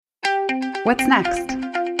What's next?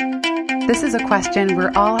 This is a question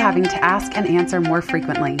we're all having to ask and answer more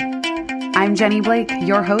frequently. I'm Jenny Blake,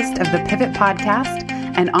 your host of the Pivot Podcast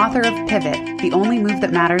and author of Pivot, The Only Move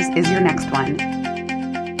That Matters Is Your Next One.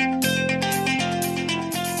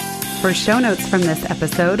 For show notes from this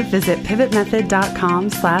episode, visit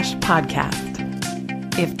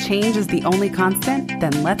pivotmethod.com/podcast. If change is the only constant,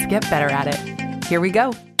 then let's get better at it. Here we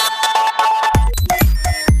go.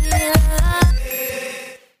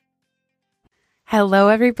 Hello,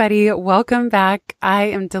 everybody. Welcome back. I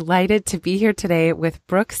am delighted to be here today with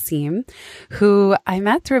Brooke Seam, who I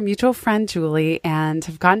met through a mutual friend, Julie, and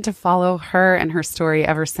have gotten to follow her and her story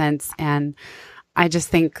ever since. And I just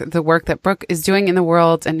think the work that Brooke is doing in the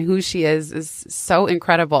world and who she is so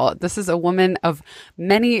incredible. This is a woman of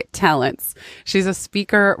many talents. She's a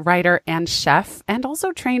speaker, writer, and chef, and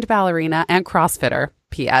also trained ballerina and CrossFitter.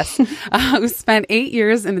 P.S. Who spent 8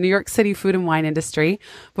 years in the New York City food and wine industry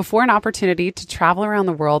before an opportunity to travel around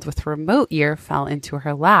the world with a remote year fell into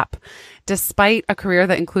her lap. Despite a career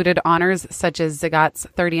that included honors such as Zagat's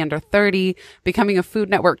 30 Under 30, becoming a Food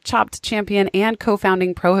Network Chopped champion, and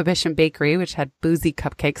co-founding Prohibition Bakery, which had boozy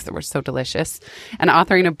cupcakes that were so delicious, and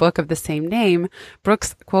authoring a book of the same name,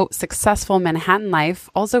 Brooke's, quote, successful Manhattan life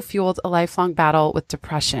also fueled a lifelong battle with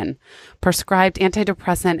depression. Prescribed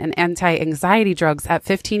antidepressant and anti-anxiety drugs at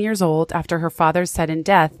 15 years old after her father's sudden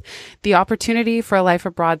death, the opportunity for a life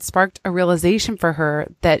abroad sparked a realization for her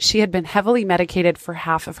that she had been heavily medicated for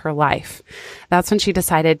half of her life. That's when she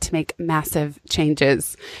decided to make massive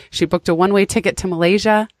changes. She booked a one-way ticket to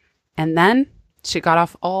Malaysia, and then she got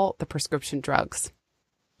off all the prescription drugs.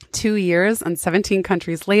 2 years and 17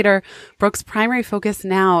 countries later, Brooke's primary focus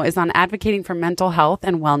now is on advocating for mental health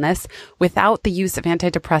and wellness without the use of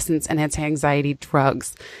antidepressants and anti-anxiety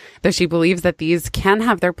drugs. Though she believes that these can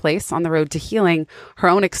have their place on the road to healing, her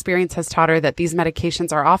own experience has taught her that these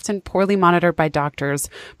medications are often poorly monitored by doctors,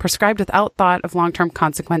 prescribed without thought of long-term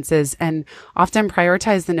consequences, and often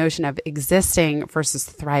prioritize the notion of existing versus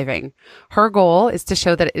thriving. Her goal is to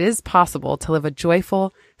show that it is possible to live a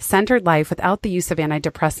joyful, centered life without the use of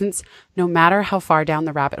antidepressants, no matter how far down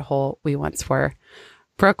the rabbit hole we once were.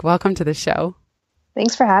 Brooke, welcome to the show.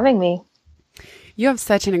 Thanks for having me. You have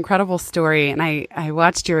such an incredible story, and I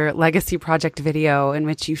watched your Legacy Project video in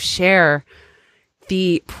which you share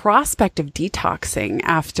the prospect of detoxing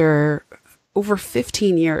after over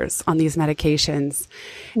 15 years on these medications.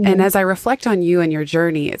 Mm-hmm. And as I reflect on you and your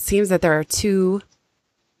journey, it seems that there are two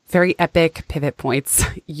very epic pivot points.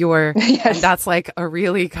 Yes. And that's like a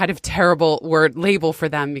really kind of terrible word label for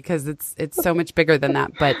them because it's so much bigger than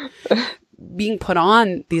that. But being put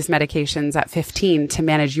on these medications at 15 to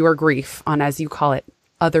manage your grief on, as you call it,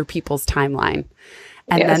 other people's timeline.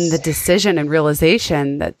 And Yes. then the decision and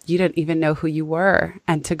realization that you didn't even know who you were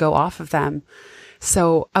and to go off of them.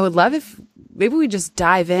 So I would love if maybe we just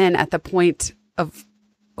dive in at the point of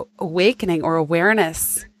awakening or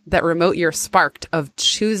awareness that remote year sparked of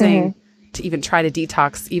choosing to even try to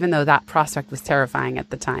detox, even though that prospect was terrifying at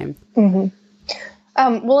the time. Mm-hmm.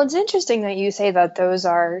 Well, it's interesting that you say that those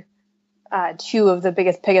are two of the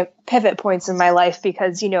biggest pivot points in my life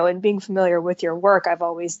because, you know, in being familiar with your work, I've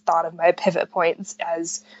always thought of my pivot points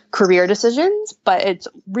as career decisions, but it's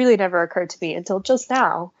really never occurred to me until just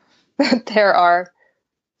now that there are,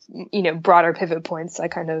 you know, broader pivot points that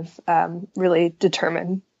kind of really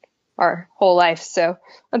determine our whole life. So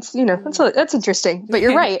that's, you know, that's interesting, but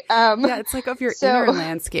you're right. Yeah, it's like of your inner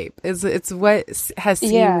landscape it's what has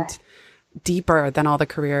seemed deeper than all the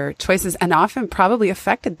career choices and often probably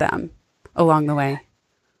affected them along the way.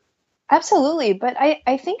 Absolutely. But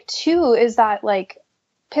I think too, is that like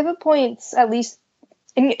pivot points, at least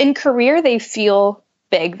in career, they feel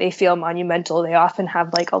big, they feel monumental. They often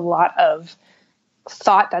have like a lot of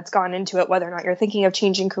thought that's gone into it, whether or not you're thinking of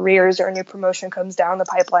changing careers or a new promotion comes down the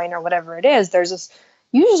pipeline or whatever it is. There's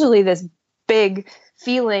usually this big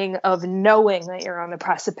feeling of knowing that you're on the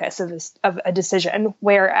precipice of a decision.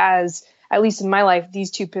 Whereas, at least in my life,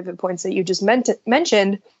 these two pivot points that you just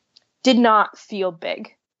mentioned did not feel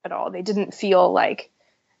big at all. They didn't feel like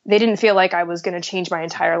I was going to change my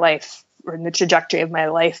entire life or the trajectory of my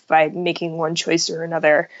life by making one choice or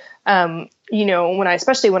another. You know,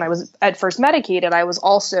 especially when I was at first medicated, I was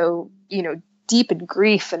also, you know, deep in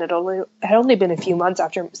grief, and it had only been a few months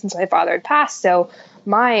since my father had passed. So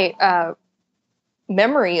my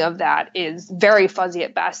memory of that is very fuzzy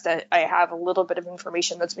at best. I have a little bit of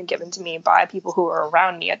information that's been given to me by people who were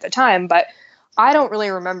around me at the time, but I don't really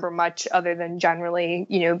remember much other than generally,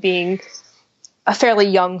 you know, being a fairly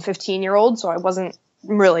young 15-year-old. So I wasn't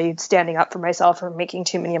really standing up for myself or making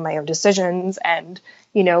too many of my own decisions. And,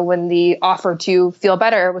 you know, when the offer to feel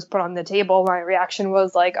better was put on the table, my reaction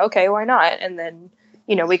was like, okay, why not? And then,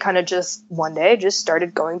 you know, we kind of just one day just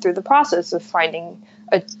started going through the process of finding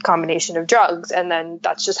a combination of drugs. And then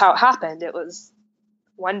that's just how it happened. It was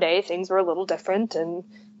one day things were a little different. And,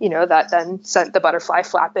 you know, that then sent the butterfly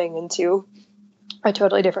flapping into a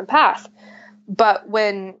totally different path. But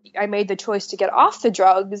when I made the choice to get off the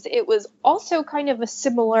drugs, it was also kind of a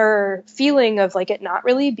similar feeling of like it not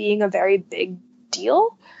really being a very big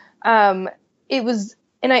deal. It was,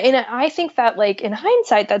 and I think that like in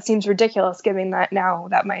hindsight, that seems ridiculous, given that now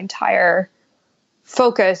that my entire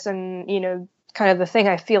focus and, you know, kind of the thing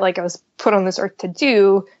I feel like I was put on this earth to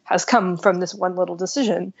do has come from this one little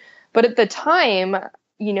decision. But at the time,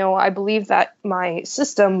 you know, I believe that my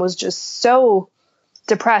system was just so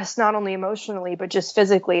depressed, not only emotionally, but just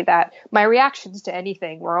physically, that my reactions to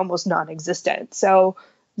anything were almost non-existent. So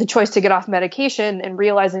the choice to get off medication and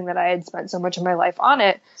realizing that I had spent so much of my life on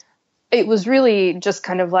it, it was really just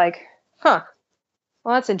kind of like, well,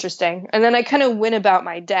 that's interesting. And then I kind of went about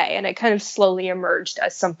my day, and it kind of slowly emerged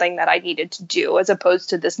as something that I needed to do, as opposed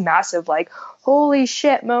to this massive, like, holy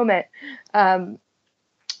shit moment. You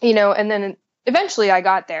know, and then eventually I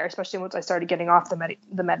got there, especially once I started getting off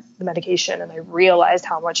the medication, and I realized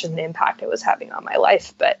how much of an impact it was having on my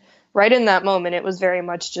life. But right in that moment, it was very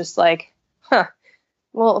much just like,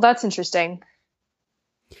 well, that's interesting.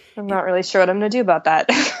 I'm not really sure what I'm going to do about that.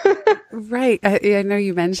 Right. I know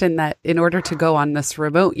you mentioned that in order to go on this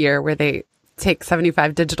remote year where they take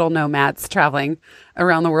 75 digital nomads traveling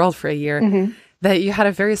around the world for a year, that you had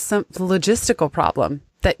a very simple logistical problem,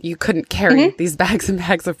 that you couldn't carry these bags and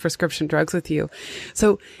bags of prescription drugs with you.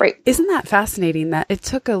 So isn't that fascinating that it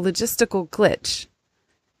took a logistical glitch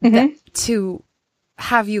to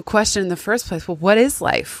have you question in the first place, well, what is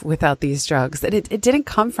life without these drugs? That it didn't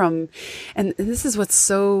come from, and this is what's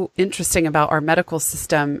so interesting about our medical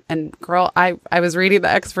system. And girl, I was reading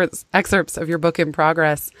the excerpts of your book In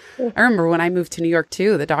Progress. I remember when I moved to New York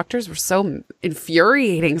too, the doctors were so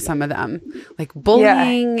infuriating, some of them, like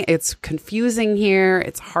bullying. Yeah. It's confusing here.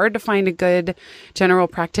 It's hard to find a good general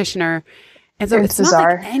practitioner. And so it's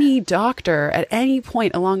bizarre. Not like any doctor at any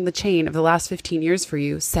point along the chain of the last 15 years for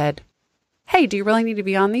you said, hey, do you really need to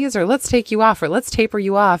be on these? Or let's take you off, or let's taper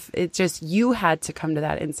you off. It's just, you had to come to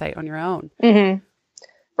that insight on your own.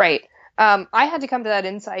 Right. I had to come to that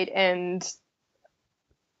insight, and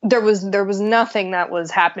there was nothing that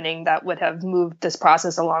was happening that would have moved this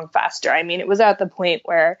process along faster. I mean, it was at the point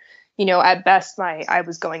where, you know, at best I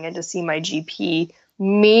was going in to see my GP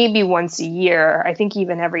maybe once a year. I think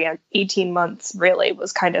even every 18 months really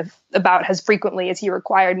was kind of about as frequently as he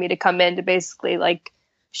required me to come in to basically like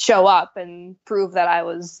show up and prove that I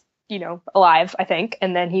was, you know, alive, I think.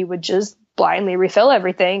 And then he would just blindly refill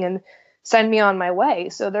everything and send me on my way.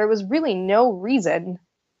 So there was really no reason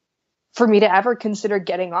for me to ever consider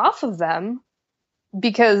getting off of them,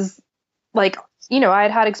 because, like, you know, I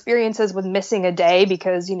had experiences with missing a day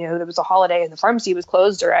because, you know, there was a holiday and the pharmacy was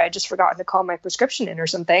closed, or I had just forgotten to call my prescription in or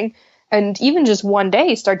something. And even just one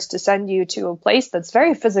day starts to send you to a place that's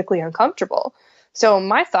very physically uncomfortable. So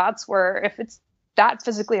my thoughts were, if it's that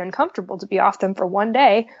physically uncomfortable to be off them for one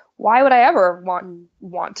day, why would I ever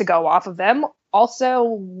want to go off of them? Also,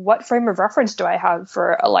 what frame of reference do I have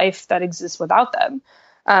for a life that exists without them?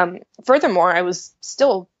 Furthermore, I was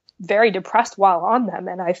still very depressed while on them,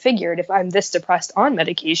 and I figured if I'm this depressed on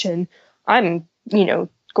medication, I'm, you know,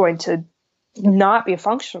 going to not be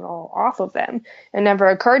functional off of them. It never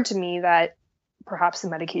occurred to me that perhaps the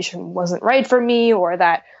medication wasn't right for me, or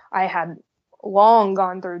that I had long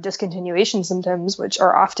gone through discontinuation symptoms, which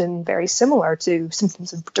are often very similar to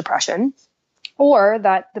symptoms of depression, or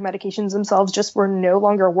that the medications themselves just were no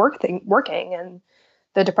longer working, and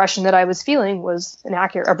the depression that I was feeling was an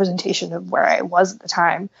accurate representation of where I was at the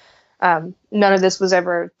time. None of this was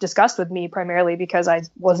ever discussed with me, primarily because I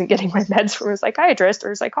wasn't getting my meds from a psychiatrist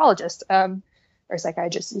or a psychologist, or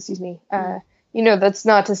psychiatrist, excuse me. You know, that's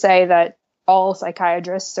not to say that all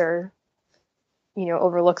psychiatrists are, you know,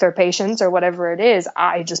 overlook their patients or whatever it is.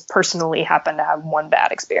 I just personally happen to have one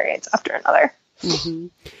bad experience after another.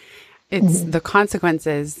 It's the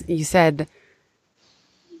consequences. You said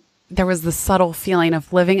there was the subtle feeling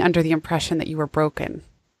of living under the impression that you were broken.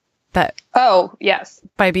 That, oh, yes.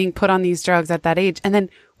 By being put on these drugs at that age. And then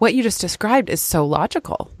what you just described is so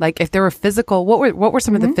logical. Like, if there were physical, what were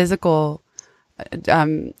some of the physical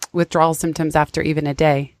withdrawal symptoms after even a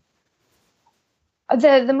day?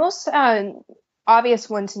 The most obvious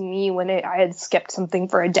one to me, when I had skipped something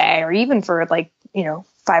for a day, or even for 5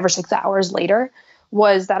 or 6 hours later,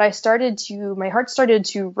 was that my heart started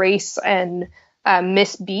to race, and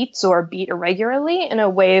miss beats or beat irregularly in a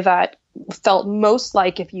way that felt most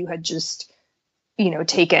like if you had just,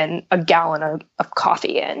 taken a gallon of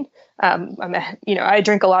coffee in. I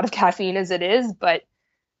drink a lot of caffeine as it is, but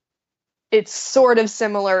it's sort of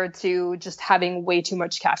similar to just having way too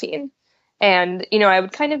much caffeine. And, I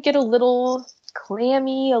would kind of get a little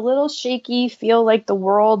clammy, a little shaky, feel like the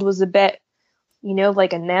world was a bit,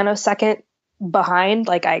 like a nanosecond behind,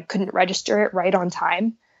 like I couldn't register it right on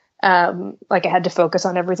time. Like I had to focus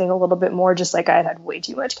on everything a little bit more, just like I had way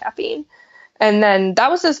too much caffeine. And then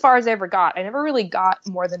that was as far as I ever got. I never really got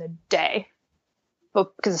more than a day.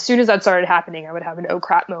 But because as soon as that started happening, I would have an oh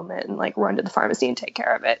crap moment and like run to the pharmacy and take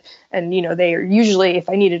care of it. And, they are usually, if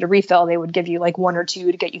I needed a refill, they would give you like one or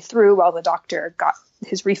two to get you through while the doctor got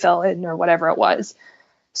his refill in or whatever it was.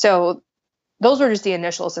 So those were just the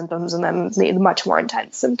initial symptoms. And then the much more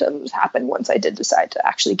intense symptoms happened once I did decide to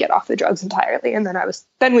actually get off the drugs entirely. And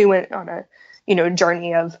then we went on a,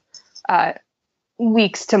 journey of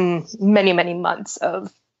weeks to many, many months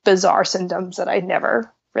of bizarre symptoms that I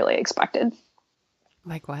never really expected.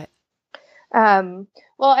 Like what? Well,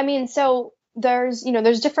 I mean, so there's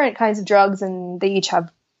different kinds of drugs and they each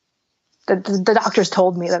have, the doctors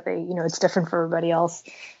told me that they, it's different for everybody else,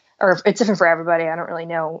 or it's different for everybody. I don't really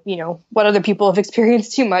know, what other people have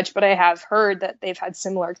experienced too much, but I have heard that they've had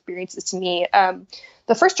similar experiences to me.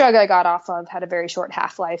 The first drug I got off of had a very short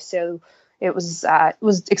half-life. So it was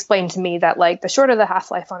explained to me that like the shorter the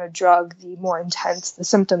half-life on a drug, the more intense the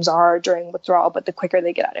symptoms are during withdrawal, but the quicker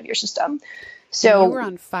they get out of your system. So and you were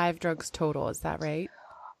on 5 drugs total, is that right?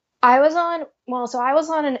 I was on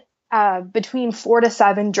between 4 to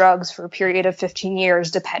 7 drugs for a period of 15 years,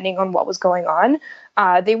 depending on what was going on.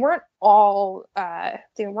 They weren't all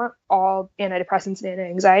antidepressants and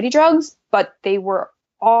anti-anxiety drugs, but they were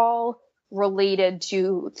all related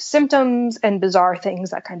to symptoms and bizarre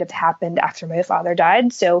things that kind of happened after my father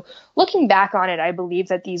died. So looking back on it, I believe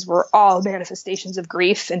that these were all manifestations of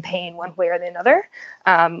grief and pain one way or the other.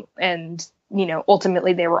 And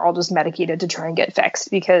ultimately they were all just medicated to try and get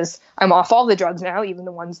fixed, because I'm off all the drugs now, even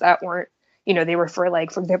the ones that weren't, they were for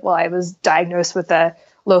example, I was diagnosed with a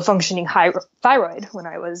low functioning thyroid when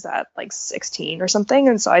I was like 16 or something.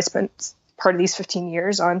 And so I spent part of these 15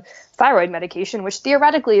 years on thyroid medication, which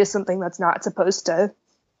theoretically is something that's not supposed to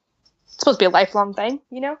be a lifelong thing,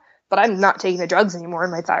 but I'm not taking the drugs anymore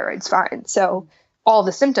and my thyroid's fine. So all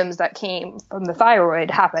the symptoms that came from the thyroid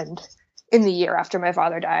happened in the year after my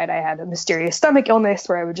father died. I had a mysterious stomach illness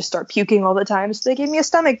where I would just start puking all the time. So they gave me a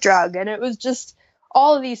stomach drug, and it was just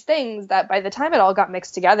all of these things that by the time it all got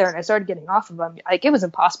mixed together and I started getting off of them, like it was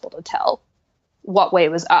impossible to tell what way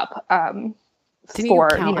was up. Did you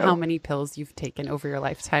count how many pills you've taken over your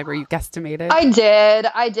lifetime, or you guesstimated? I did.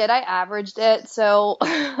 I averaged it. So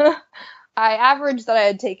I averaged that I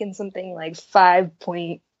had taken something like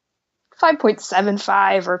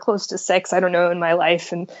 5.75 or close to 6, I don't know, in my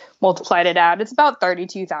life, and multiplied it out. It's about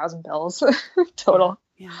 32,000 pills total.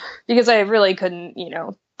 Yeah. Because I really couldn't,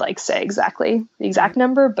 say exactly the exact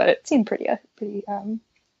number, but it seemed pretty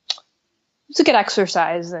it's a good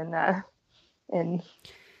exercise and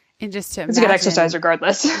just to it's a good exercise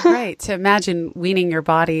regardless. Right. To imagine weaning your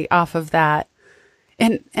body off of that.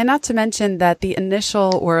 And not to mention that the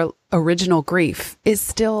initial or original grief is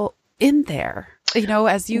still in there.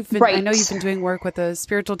 As you've been, right. I know you've been doing work with a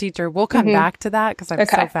spiritual teacher. We'll come back to that because I'm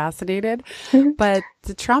so fascinated. But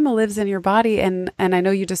the trauma lives in your body. And I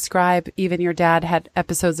know you describe even your dad had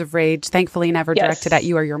episodes of rage, thankfully never directed at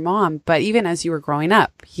you or your mom. But even as you were growing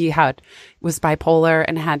up, he was bipolar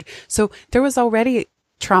and so there was already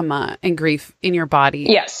trauma and grief in your body.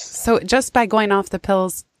 Yes. So just by going off the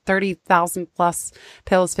pills, 30,000 plus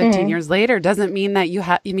pills 15 years later doesn't mean that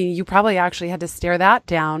you probably actually had to stare that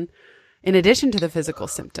down in addition to the physical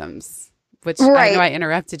symptoms, which I know I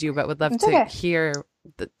interrupted you, but would love to hear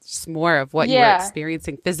just more of what you were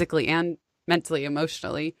experiencing physically and mentally,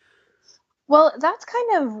 emotionally. Well, that's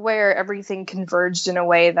kind of where everything converged in a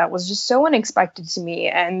way that was just so unexpected to me.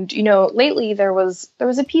 And, lately there was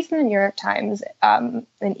a piece in the New York Times in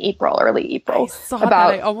early April, about that.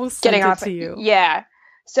 I almost getting off to you. Yeah.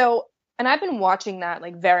 So, and I've been watching that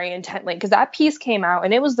very intently, because that piece came out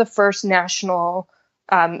and it was the first national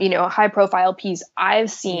high profile piece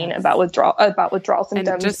I've seen about withdrawal symptoms.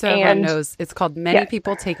 And just so everyone knows, it's called Many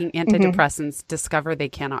People Taking Antidepressants Discover They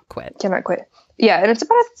Cannot Quit. Yeah. And it's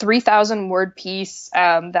about a 3,000 word piece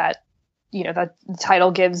that, that the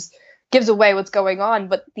title gives away what's going on.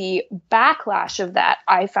 But the backlash of that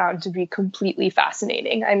I found to be completely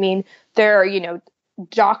fascinating. I mean, there are,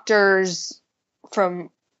 doctors from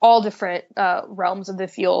all different realms of the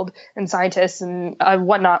field and scientists and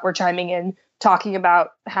whatnot were chiming in, talking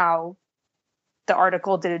about how the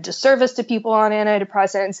article did a disservice to people on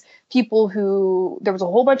antidepressants, there was a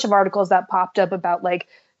whole bunch of articles that popped up about like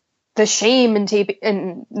the shame in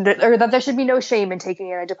taking, or that there should be no shame in taking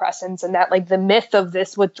antidepressants, and that like the myth of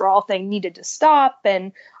this withdrawal thing needed to stop.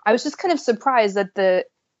 And I was just kind of surprised that the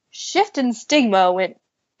shift in stigma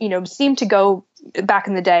seemed to go back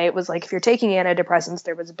in the day. It was like, if you're taking antidepressants,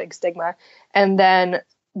 there was a big stigma. And then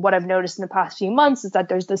what I've noticed in the past few months is that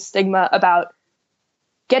there's this stigma about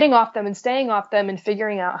getting off them and staying off them and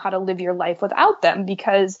figuring out how to live your life without them,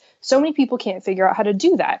 because so many people can't figure out how to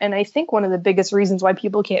do that. And I think one of the biggest reasons why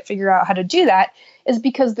people can't figure out how to do that is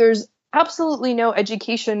because there's absolutely no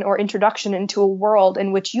education or introduction into a world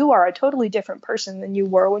in which you are a totally different person than you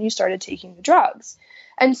were when you started taking the drugs.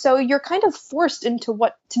 And so you're kind of forced into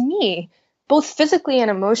what, to me, both physically and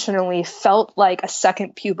emotionally felt like a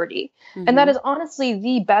second puberty. Mm-hmm. And that is honestly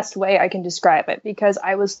the best way I can describe it, because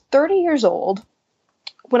I was 30 years old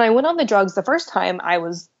when I went on the drugs the first time. I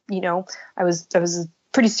was a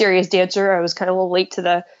pretty serious dancer. I was kind of a little late to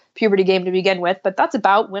the puberty game to begin with, but that's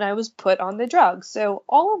about when I was put on the drugs. So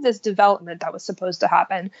all of this development that was supposed to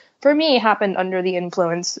happen for me happened under the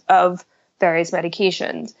influence of various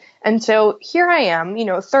medications. And so here I am,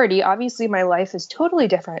 30. Obviously, my life is totally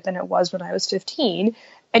different than it was when I was 15.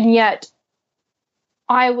 And yet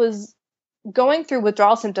I was going through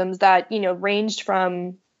withdrawal symptoms that, ranged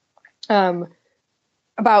from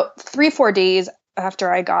about 3-4 days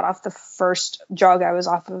after I got off the first drug I was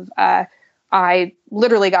off of. I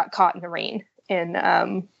literally got caught in the rain in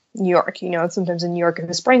New York. Sometimes in New York in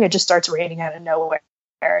the spring, it just starts raining out of nowhere.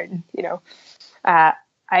 And,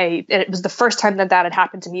 it was the first time that had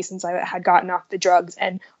happened to me since I had gotten off the drugs.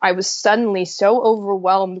 And I was suddenly so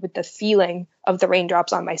overwhelmed with the feeling of the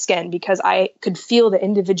raindrops on my skin, because I could feel the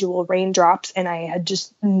individual raindrops. And I had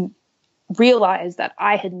just realized that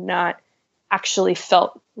I had not actually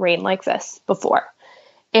felt rain like this before.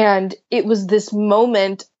 And it was this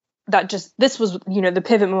moment that this was, the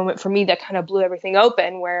pivot moment for me that kind of blew everything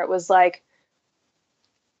open, where it was like,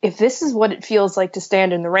 if this is what it feels like to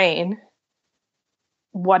stand in the rain,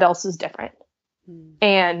 what else is different?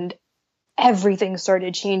 And everything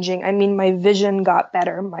started changing. I mean, my vision got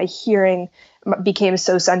better. My hearing became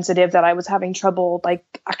so sensitive that I was having trouble, like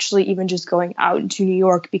actually even just going out into New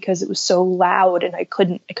York, because it was so loud and I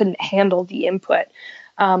couldn't handle the input.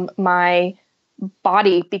 My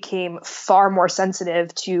body became far more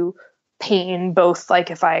sensitive to pain, both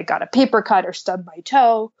like if I got a paper cut or stubbed my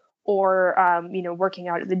toe, or, working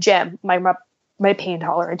out at the gym. My pain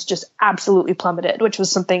tolerance just absolutely plummeted, which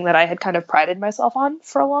was something that I had kind of prided myself on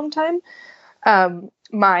for a long time.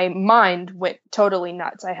 My mind went totally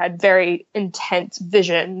nuts. I had very intense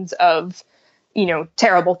visions of,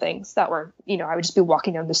 terrible things that were, I would just be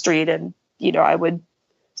walking down the street and, I would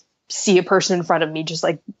see a person in front of me, just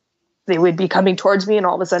like they would be coming towards me, and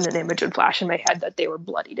all of a sudden an image would flash in my head that they were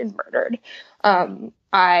bloodied and murdered.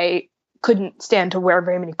 I couldn't stand to wear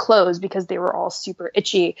very many clothes because they were all super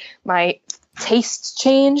itchy. My tastes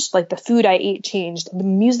changed, like the food I ate changed. The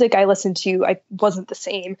music I listened to, I wasn't the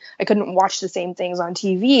same. I couldn't watch the same things on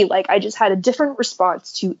TV. Like I just had a different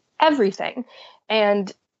response to everything.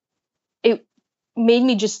 And it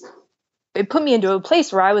put me into a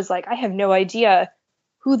place where I was like, I have no idea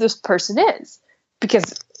who this person is,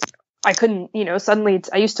 because I couldn't, suddenly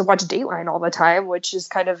I used to watch Dateline all the time, which is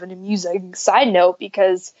kind of an amusing side note,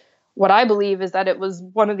 because what I believe is that it was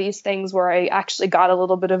one of these things where I actually got a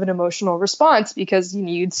little bit of an emotional response, because,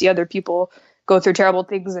 you'd see other people go through terrible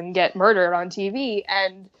things and get murdered on TV.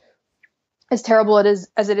 And as terrible as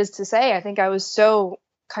it is to say, I think I was so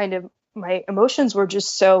my emotions were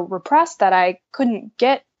just so repressed that I couldn't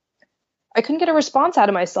get a response out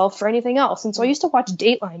of myself for anything else. And so I used to watch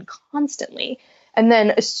Dateline constantly. And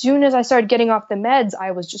then as soon as I started getting off the meds,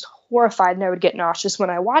 I was just horrified, and I would get nauseous when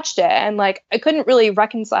I watched it. And like, I couldn't really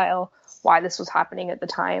reconcile why this was happening at the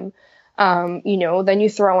time. Then you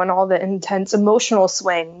throw in all the intense emotional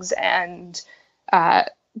swings and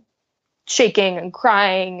shaking and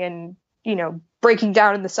crying and, breaking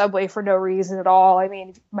down in the subway for no reason at all. I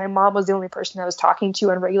mean, my mom was the only person I was talking to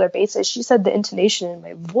on a regular basis. She said the intonation in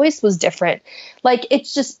my voice was different. Like,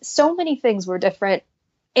 it's just so many things were different.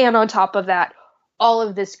 And on top of that, all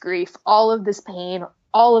of this grief, all of this pain,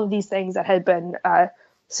 all of these things that had been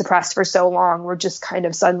suppressed for so long were just kind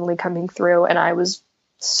of suddenly coming through. And I was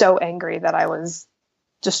so angry that I was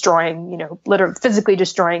destroying, literally physically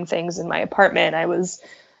destroying things in my apartment. I was,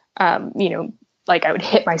 like I would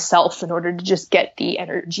hit myself in order to just get the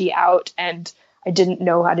energy out. And I didn't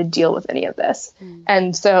know how to deal with any of this.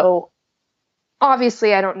 And so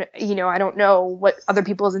obviously I don't know what other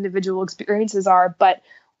people's individual experiences are, but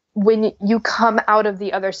when you come out of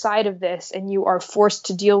the other side of this and you are forced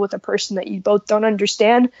to deal with a person that you both don't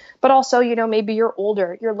understand, but also, you know, maybe you're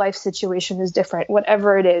older, your life situation is different,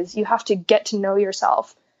 whatever it is, you have to get to know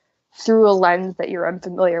yourself through a lens that you're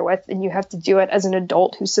unfamiliar with. And you have to do it as an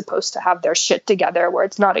adult who's supposed to have their shit together, where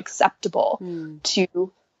it's not acceptable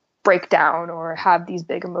to break down or have these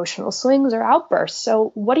big emotional swings or outbursts.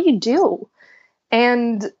 So what do you do?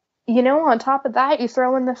 And, you know, on top of that, you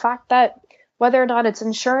throw in the fact that whether or not it's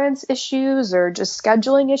insurance issues or just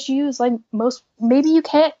scheduling issues, like maybe you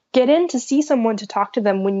can't get in to see someone to talk to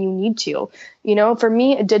them when you need to. You know, for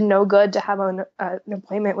me, it did no good to have an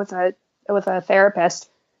appointment with a therapist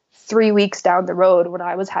 3 weeks down the road when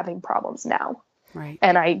I was having problems now. Right.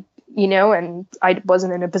 And I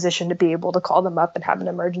wasn't in a position to be able to call them up and have an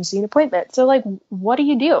emergency appointment. So like, what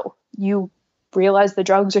do? You realize the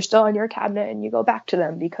drugs are still in your cabinet and you go back to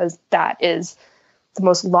them, because that is the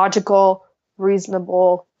most logical,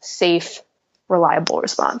 reasonable, safe, reliable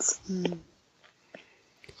response.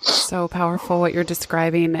 So powerful what you're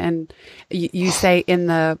describing. And you say in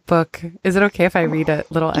the book, is it okay if I read a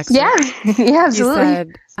little excerpt? Yeah, absolutely.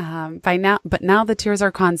 You said, but now the tears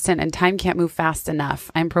are constant and time can't move fast enough.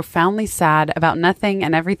 I'm profoundly sad about nothing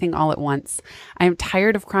and everything all at once. I am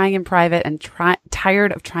tired of crying in private and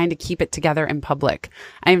tired of trying to keep it together in public.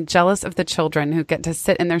 I am jealous of the children who get to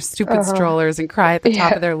sit in their stupid strollers and cry at the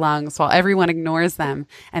top of their lungs while everyone ignores them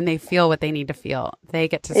and they feel what they need to feel. They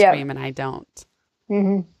get to scream and I don't.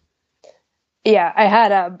 Mm-hmm. Yeah, I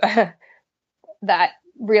had that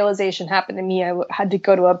realization happen to me. I had to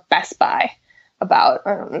go to a Best Buy about,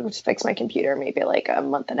 I don't know, to fix my computer, maybe like a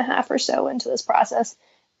month and a half or so into this process.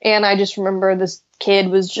 And I just remember this kid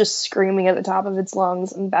was just screaming at the top of its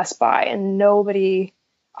lungs in Best Buy, and nobody,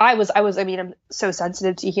 I mean, I'm so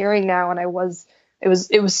sensitive to hearing now. And it was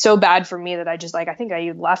so bad for me that I just I think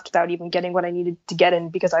I left without even getting what I needed to get in,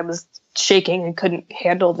 because I was shaking and couldn't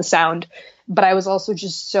handle the sound. But I was also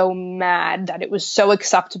just so mad that it was so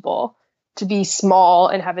acceptable to be small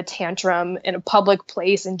and have a tantrum in a public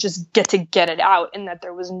place and just get it out, and that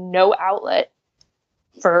there was no outlet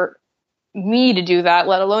for me to do that,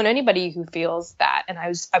 let alone anybody who feels that. And I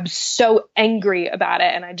was so angry about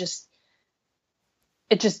it. And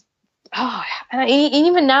and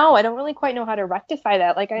even now, I don't really quite know how to rectify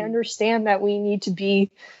that. Like, I understand that we need to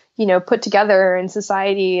be, you know, put together in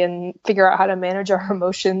society and figure out how to manage our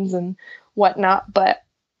emotions and whatnot. But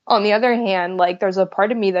on the other hand, like, there's a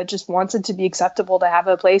part of me that just wants it to be acceptable to have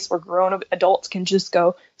a place where grown adults can just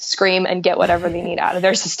go scream and get whatever they need out of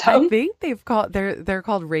their system. I think they're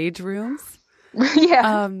called rage rooms.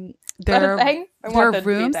 Yeah. There are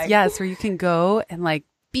rooms, yes, where you can go and like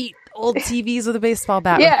beat old TVs with a baseball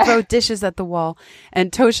bat, or throw dishes at the wall.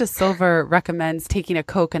 And Tosha Silver recommends taking a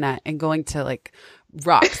coconut and going to like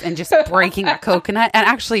rocks and just breaking a coconut. And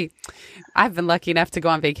actually, I've been lucky enough to go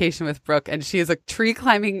on vacation with Brooke, and she is a tree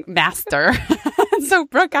climbing master. So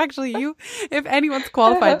Brooke, actually, if anyone's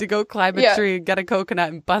qualified to go climb a tree and get a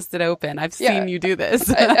coconut and bust it open, I've seen you do this.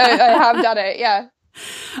 I have done it. Yeah.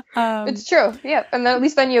 It's true. Yeah. And then at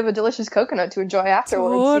least then you have a delicious coconut to enjoy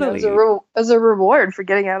afterwards. Totally. You know, as a reward for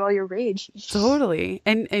getting out all your rage. Totally.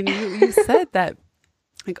 And you said that,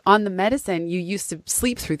 like, on the medicine, you used to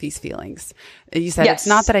sleep through these feelings. You said, It's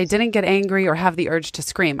not that I didn't get angry or have the urge to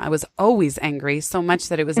scream. I was always angry, so much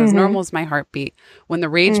that it was as normal as my heartbeat. When the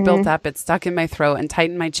rage built up, it stuck in my throat and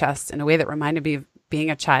tightened my chest in a way that reminded me of being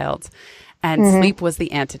a child. And sleep was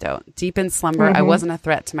the antidote. Deep in slumber, I wasn't a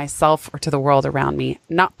threat to myself or to the world around me.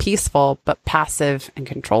 Not peaceful, but passive and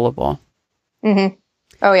controllable.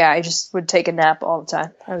 Oh, yeah. I just would take a nap all the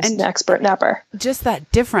time. I was an expert napper. Just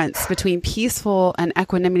that difference between peaceful and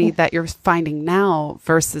equanimity that you're finding now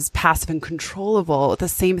versus passive and controllable. The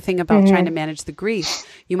same thing about trying to manage the grief.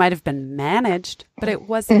 You might have been managed, but it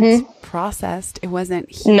wasn't processed. It wasn't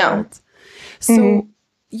healed. No. So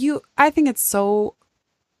I think it's so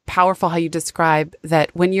powerful how you describe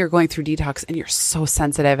that when you're going through detox and you're so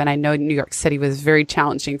sensitive, and I know New York City was very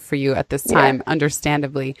challenging for you at this time,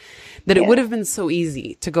 understandably, that it would have been so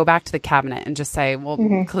easy to go back to the cabinet and just say,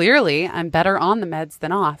 well, clearly I'm better on the meds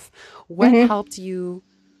than off. What helped you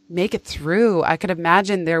make it through? I could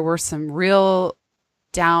imagine there were some real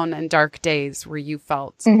down and dark days where you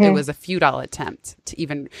felt it was a futile attempt to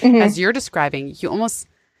even, as you're describing, you almost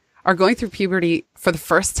are going through puberty for the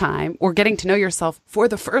first time, or getting to know yourself for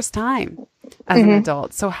the first time as an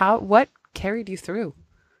adult. So what carried you through?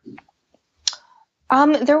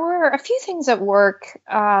 There were a few things at work.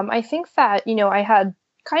 I think that, you know, I had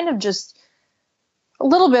kind of just a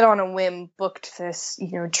little bit on a whim booked this,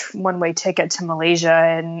 you know, one-way ticket to Malaysia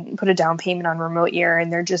and put a down payment on remote year.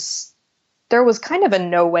 And there was kind of a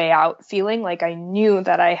no way out feeling. Like I knew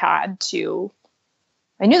that I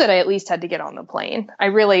at least had to get on the plane. I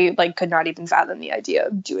really like could not even fathom the idea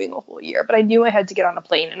of doing a whole year, but I knew I had to get on a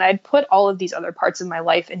plane, and I'd put all of these other parts of my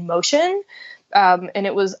life in motion. And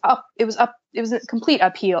it was a complete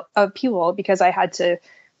upheaval because I had to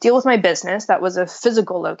deal with my business. That was a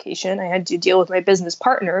physical location. I had to deal with my business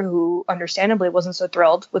partner, who understandably wasn't so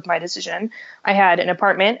thrilled with my decision. I had an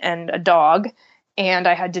apartment and a dog, and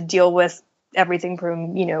I had to deal with everything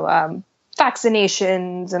from,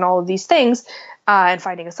 vaccinations and all of these things, and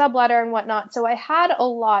finding a subletter and whatnot. So I had a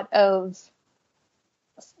lot of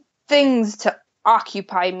things to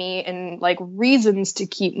occupy me and like reasons to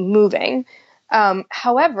keep moving.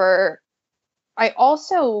 However, I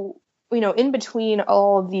also, in between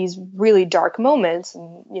all of these really dark moments,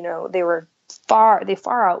 and, they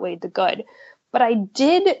far outweighed the good, but I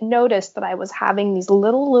did notice that I was having these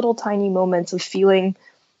little tiny moments of feeling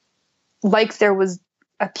like there was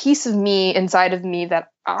a piece of me inside of me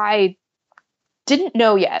that I didn't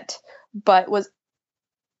know yet, but was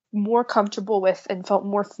more comfortable with and felt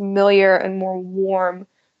more familiar and more warm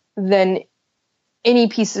than any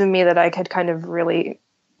piece of me that I had kind of really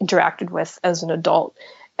interacted with as an adult.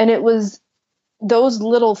 And it was those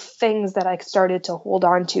little things that I started to hold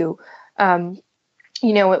on to.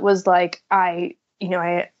 It was like I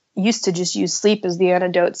used to just use sleep as the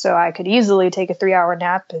antidote, so I could easily take a 3-hour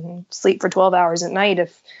nap and sleep for 12 hours at night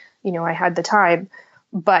if, I had the time.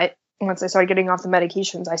 But once I started getting off the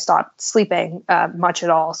medications, I stopped sleeping much at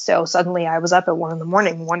all. So suddenly I was up at 1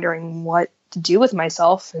 a.m. wondering what to do with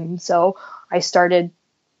myself. And so I started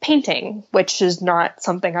painting, which is not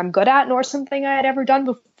something I'm good at, nor something I had ever done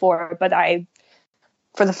before. But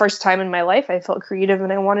for the first time in my life, I felt creative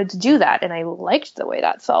and I wanted to do that. And I liked the way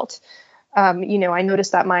that felt. I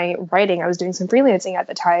noticed that my writing, I was doing some freelancing at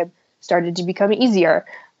the time, started to become easier.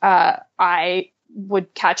 I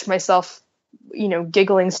would catch myself,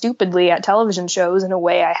 giggling stupidly at television shows in a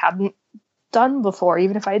way I hadn't done before,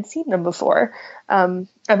 even if I had seen them before.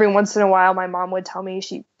 Every once in a while, my mom would tell me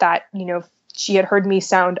that she had heard me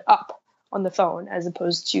sound up on the phone as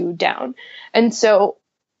opposed to down. And so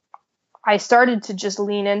I started to just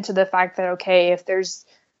lean into the fact that, okay,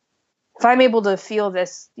 if I'm able to feel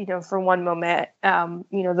this, for one moment,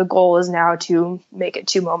 the goal is now to make it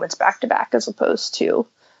 2 moments back to back as opposed to,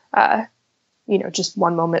 just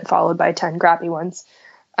 1 moment followed by 10 crappy ones.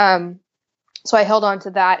 So I held on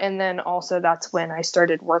to that. And then also that's when I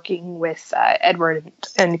started working with Edward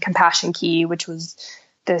and Compassion Key, which was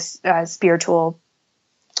this spiritual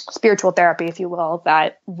therapy, if you will,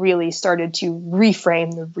 that really started to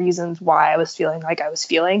reframe the reasons why I was feeling like I was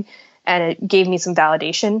feeling. And it gave me some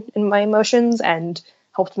validation in my emotions and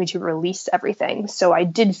helped me to release everything. So I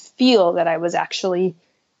did feel that I was actually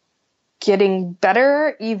getting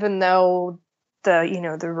better, even though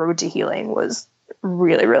the road to healing was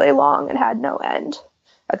really, really long and had no end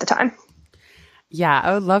at the time. Yeah,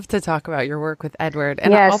 I would love to talk about your work with Edward.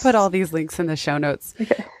 And Yes. I'll put all these links in the show notes.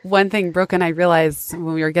 Okay. One thing Brooke and I realized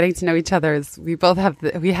when we were getting to know each other is we both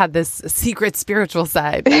we had this secret spiritual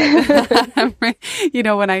side. When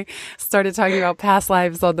I started talking about past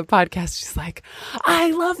lives on the podcast, she's like,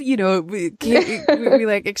 I love, we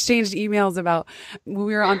like exchanged emails about when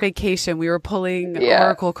we were on vacation, we were pulling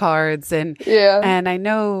oracle cards and I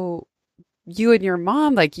know you and your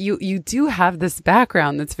mom, like you do have this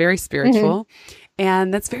background that's very spiritual. Mm-hmm.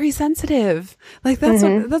 And that's very sensitive. Like that's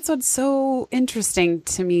that's what's so interesting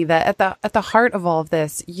to me, that at the heart of all of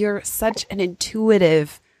this, you're such an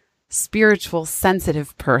intuitive, spiritual,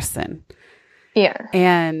 sensitive person. Yeah.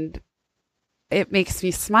 And it makes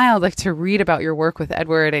me smile like to read about your work with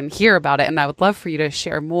Edward and hear about it. And I would love for you to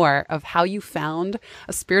share more of how you found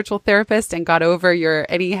a spiritual therapist and got over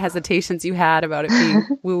any hesitations you had about it being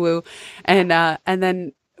woo-woo. And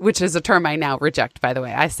then, which is a term I now reject, by the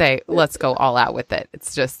way. I say, let's go all out with it.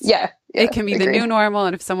 It's just, it can be the new normal.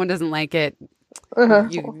 And if someone doesn't like it, they don't have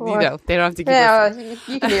to keep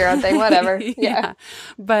you can do your own thing, whatever. Yeah.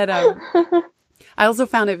 But I also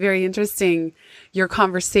found it very interesting, your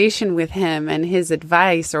conversation with him and his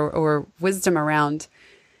advice or wisdom around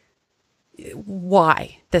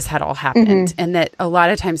why this had all happened. And that a lot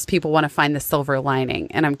of times people want to find the silver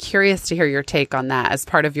lining. And I'm curious to hear your take on that as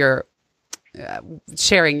part of your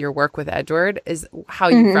sharing your work with Edward, is how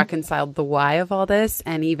you've reconciled the why of all this,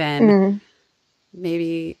 and even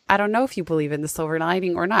maybe, I don't know if you believe in the silver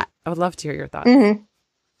lining or not. I would love to hear your thoughts.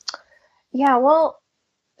 Yeah, well,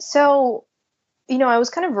 so, I was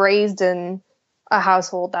kind of raised in a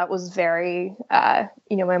household that was very,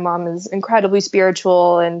 my mom is incredibly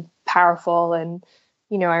spiritual and powerful. And,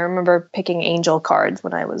 I remember picking angel cards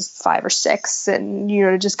when I was 5 or 6 and,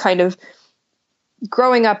 just kind of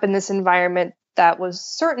growing up in this environment that was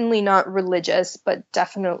certainly not religious, but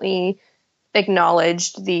definitely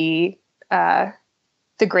acknowledged the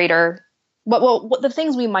greater, what the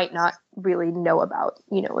things we might not really know about,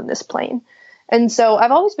 in this plane. And so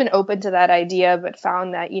I've always been open to that idea, but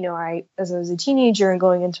found that, as I was a teenager and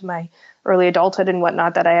going into my early adulthood and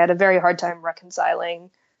whatnot, that I had a very hard time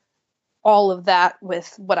reconciling all of that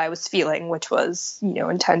with what I was feeling, which was,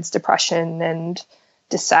 intense depression and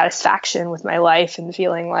dissatisfaction with my life, and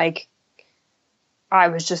feeling like I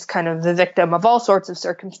was just kind of the victim of all sorts of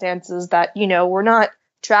circumstances that, were not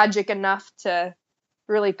tragic enough to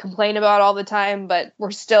really complain about all the time, but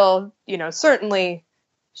we're still, certainly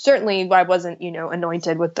I wasn't,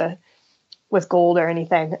 anointed with gold or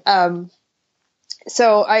anything.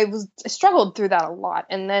 So I struggled through that a lot.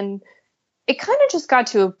 And then it kind of just got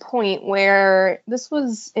to a point where this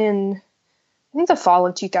was in, I think, the fall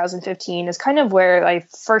of 2015 is kind of where I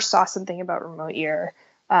first saw something about remote ear.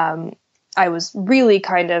 I was really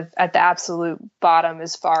kind of at the absolute bottom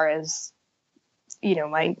as far as,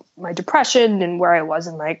 my depression and where I was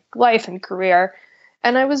in my life and career.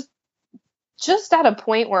 And I was just at a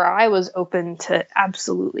point where I was open to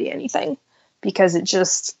absolutely anything, because it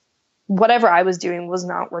just, whatever I was doing was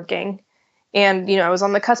not working. And, I was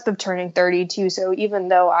on the cusp of turning 30 too. So even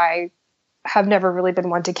though I have never really been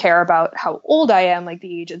one to care about how old I am, like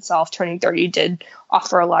the age itself, turning 30 did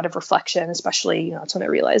offer a lot of reflection, especially, that's when I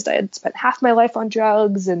realized I had spent half my life on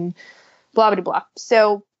drugs and blah, blah, blah.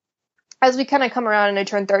 So as we kind of come around and I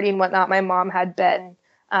turned 30 and whatnot, my mom had been,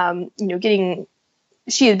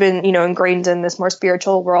 she had been, ingrained in this more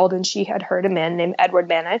spiritual world, and she had heard a man named Edward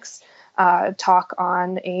Mannix talk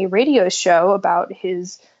on a radio show about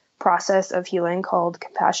his process of healing called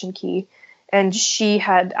Compassion Key. And she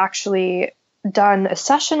had actually done a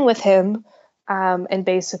session with him and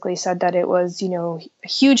basically said that it was,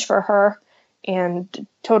 huge for her and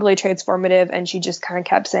totally transformative. And she just kind of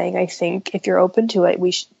kept saying, I think if you're open to it,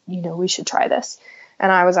 we should try this.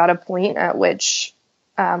 And I was at a point at which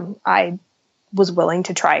I was willing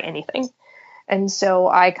to try anything. And so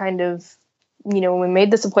I kind of, when we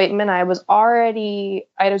made this appointment, I was already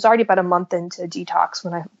about a month into detox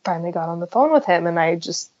when I finally got on the phone with him.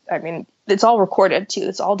 And it's all recorded too.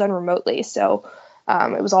 It's all done remotely. So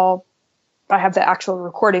it was all, I have the actual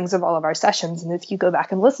recordings of all of our sessions. And if you go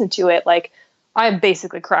back and listen to it, like, I'm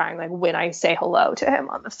basically crying, like, when I say hello to him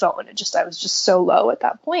on the phone. I was just so low at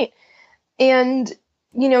that point. And,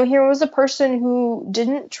 here was a person who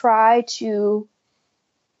didn't try to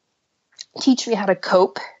teach me how to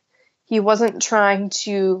cope. He wasn't trying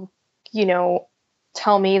to,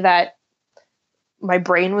 tell me that my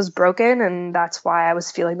brain was broken and that's why I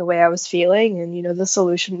was feeling the way I was feeling. And, the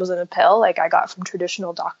solution was in a pill like I got from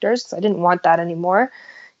traditional doctors, because I didn't want that anymore.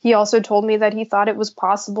 He also told me that he thought it was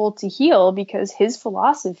possible to heal, because his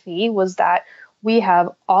philosophy was that we have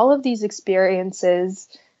all of these experiences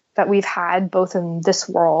that we've had both in this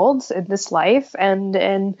world, in this life, and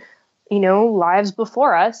in, lives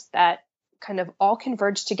before us, that kind of all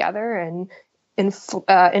converge together and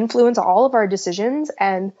influence all of our decisions,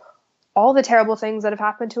 and all the terrible things that have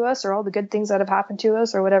happened to us, or all the good things that have happened to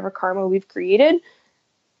us, or whatever karma we've created,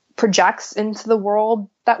 projects into the world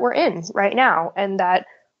that we're in right now. And that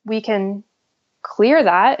we can clear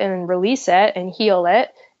that and release it and heal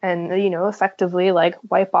it and, effectively like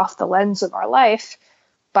wipe off the lens of our life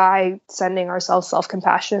by sending ourselves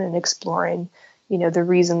self-compassion and exploring, the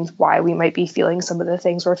reasons why we might be feeling some of the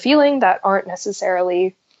things we're feeling that aren't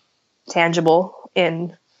necessarily tangible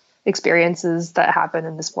in experiences that happen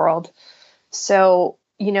in this world. So,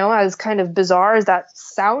 as kind of bizarre as that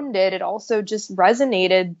sounded, it also just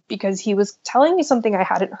resonated, because he was telling me something I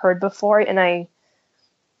hadn't heard before, and I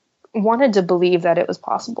wanted to believe that it was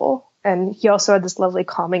possible. And he also had this lovely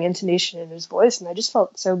calming intonation in his voice, and I just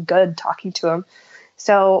felt so good talking to him.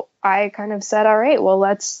 So I kind of said, all right, well,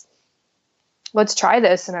 let's try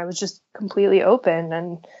this. And I was just completely open.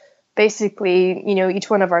 And basically, each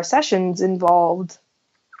one of our sessions involved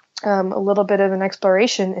a little bit of an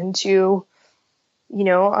exploration into,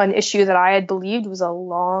 an issue that I had believed was a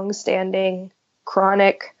long-standing,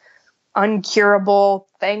 chronic, uncurable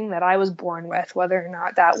thing that I was born with, whether or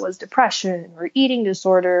not that was depression or eating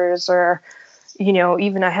disorders, or,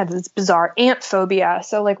 even I had this bizarre ant phobia.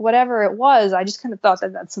 So like whatever it was, I just kind of thought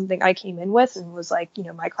that that's something I came in with and was like,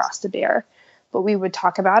 my cross to bear. But we would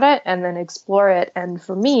talk about it and then explore it. And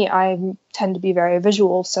for me, I tend to be very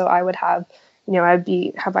visual. So I would have,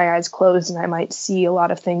 have my eyes closed, and I might see a lot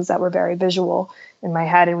of things that were very visual in my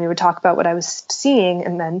head. And we would talk about what I was seeing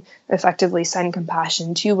and then effectively send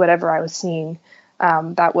compassion to whatever I was seeing.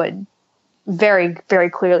 That would very, very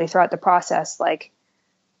clearly throughout the process, like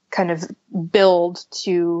kind of build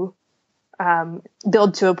to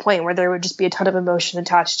a point where there would just be a ton of emotion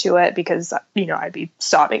attached to it because, I'd be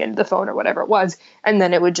sobbing into the phone or whatever it was. And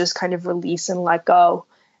then it would just kind of release and let go.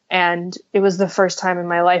 And it was the first time in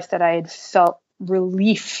my life that I had felt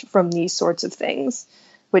relief from these sorts of things,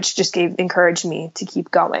 which just encouraged me to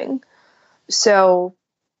keep going. So,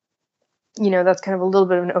 that's kind of a little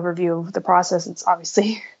bit of an overview of the process. It's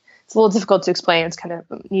obviously, it's a little difficult to explain. It's kind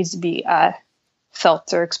of needs to be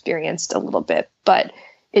felt or experienced a little bit, but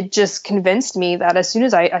it just convinced me that as soon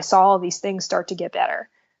as I saw all these things start to get better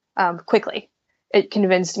quickly, it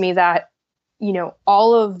convinced me that,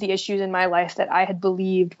 all of the issues in my life that I had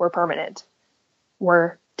believed were permanent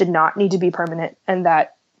did not need to be permanent, and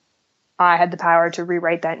that I had the power to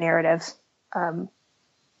rewrite that narrative.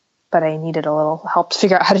 But I needed a little help to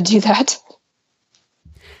figure out how to do that.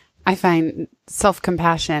 I find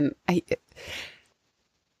self-compassion,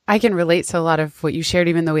 I can relate to a lot of what you shared,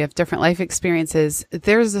 even though we have different life experiences.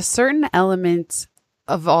 There's a certain element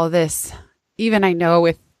of all this, even I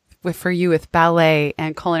know for you with ballet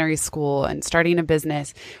and culinary school and starting a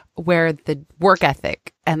business, where the work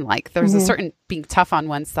ethic and there's a certain being tough on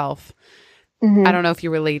oneself. I don't know if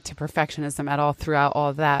you relate to perfectionism at all throughout all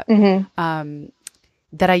of that.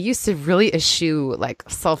 That I used to really eschew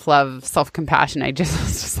self-love, self-compassion. I just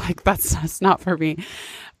was just that's not for me.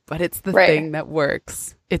 But it's the thing that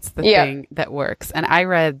works. It's the thing that works. And I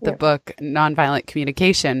read the book Nonviolent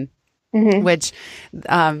Communication, which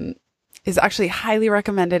is actually highly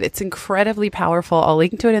recommended. It's incredibly powerful. I'll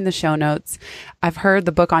link to it in the show notes. I've heard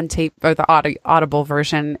the book on tape, or the Audible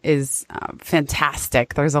version is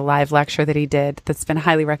fantastic. There's a live lecture that he did that's been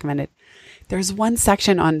highly recommended. There's one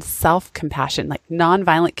section on self-compassion,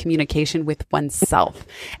 nonviolent communication with oneself.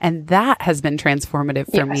 And that has been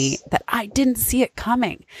transformative for me, that I didn't see it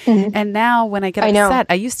coming. And now when I get upset,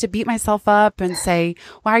 I used to beat myself up and say,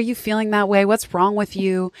 why are you feeling that way? What's wrong with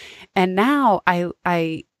you? And now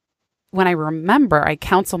when I remember, I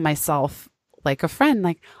counsel myself like a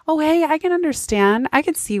friend, oh, hey, I can understand. I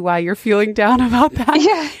can see why you're feeling down about that.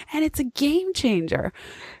 Yeah. And it's a game changer.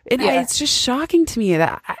 And it's just shocking to me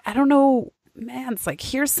that I don't know, man, it's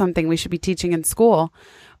here's something we should be teaching in school.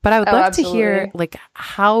 But I would love to hear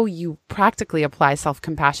how you practically apply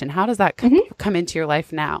self-compassion. How does that come into your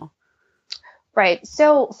life now? Right.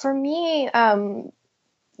 So for me, I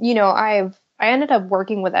ended up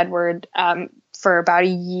working with Edward for about a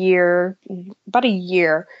year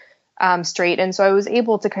straight. And so I was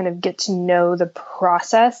able to kind of get to know the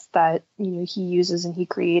process that, he uses and he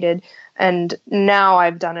created. And now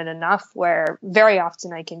I've done it enough where very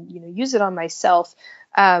often I can, use it on myself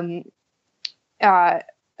and kind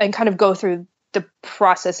of go through the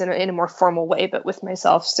process in a more formal way, but with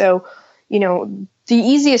myself. So, the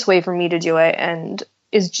easiest way for me to do it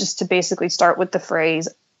is just to basically start with the phrase,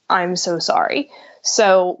 I'm so sorry.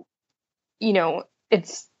 So,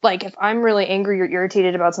 it's if I'm really angry or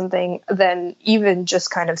irritated about something, then even just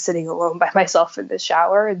kind of sitting alone by myself in the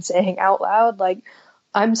shower and saying out loud,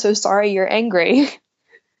 I'm so sorry you're angry,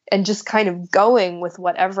 and just kind of going with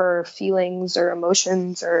whatever feelings or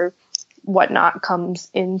emotions or whatnot comes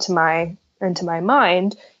into my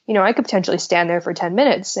mind. I could potentially stand there for 10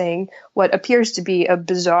 minutes saying what appears to be a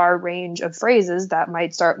bizarre range of phrases that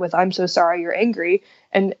might start with, I'm so sorry you're angry,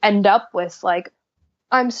 and end up with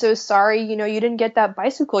I'm so sorry, you didn't get that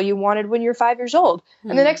bicycle you wanted when you're 5 years old.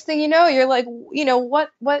 And the next thing you know, you're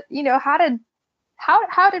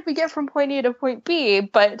how did we get from point A to point B?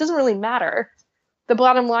 But it doesn't really matter. The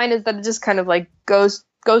bottom line is that it just kind of goes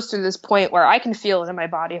through this point where I can feel it in my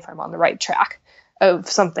body if I'm on the right track of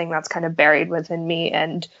something that's kind of buried within me.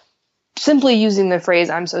 And simply using the phrase,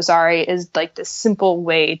 I'm so sorry, is this simple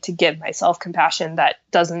way to give myself compassion that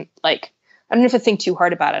doesn't I don't have to think too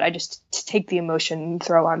hard about it. I just take the emotion and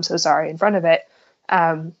throw I'm so sorry in front of it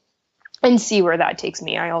and see where that takes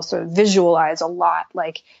me. I also visualize a lot.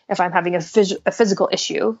 If I'm having a physical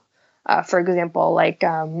issue, for example, a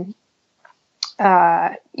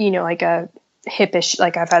hip issue,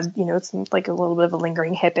 I've had, it's a little bit of a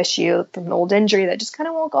lingering hip issue from an old injury that just kind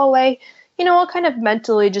of won't go away. I'll kind of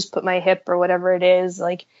mentally just put my hip or whatever it is,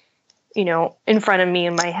 in front of me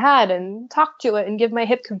in my head and talk to it and give my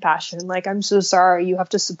hip compassion. I'm so sorry you have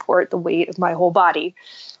to support the weight of my whole body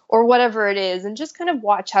or whatever it is, and just kind of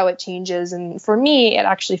watch how it changes. And for me, it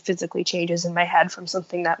actually physically changes in my head from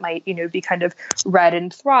something that might, be kind of red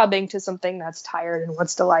and throbbing to something that's tired and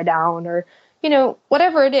wants to lie down, or,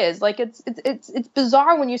 whatever it is. It's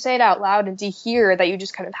bizarre when you say it out loud and to hear that you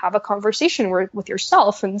just kind of have a conversation with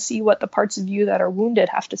yourself and see what the parts of you that are wounded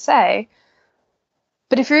have to say.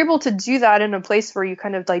 But if you're able to do that in a place where you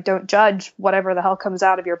kind of don't judge whatever the hell comes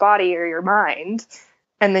out of your body or your mind,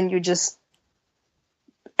 and then you just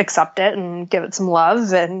accept it and give it some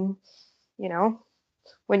love. And, you know,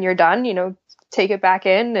 when you're done, you know, take it back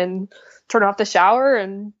in and turn off the shower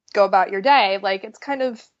and go about your day. Like, it's kind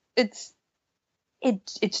of, it's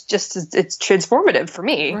transformative for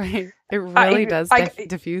me. Right. It really does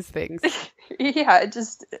diffuse things. Yeah.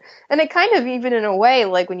 And it kind of, even in a way,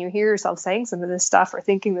 like when you hear yourself saying some of this stuff or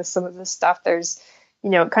thinking some of this stuff, there's, you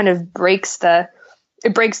know, it kind of breaks the,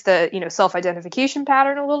 you know, self-identification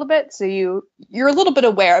pattern a little bit. So you're a little bit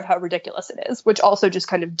aware of how ridiculous it is, which also just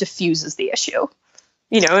kind of diffuses the issue.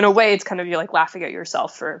 You know, in a way, it's kind of, you're like laughing at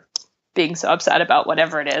yourself for being so upset about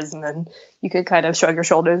whatever it is. And then you could kind of shrug your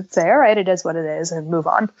shoulders and say, all right, it is what it is, and move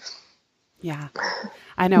on. Yeah,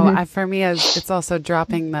 I know. For me, it's also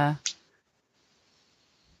dropping the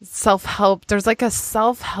self-help. There's like a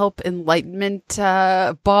self-help enlightenment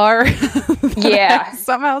bar that I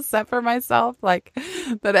somehow set for myself, like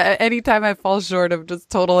that anytime I fall short of just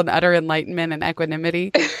total and utter enlightenment and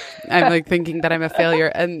equanimity, I'm like thinking that I'm a failure.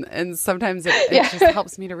 And sometimes it just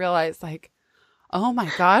helps me to realize, like, oh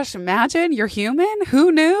my gosh, imagine you're human.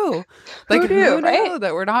 Who knew? Like, who knew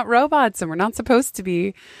that we're not robots and we're not supposed to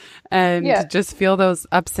be, and to just feel those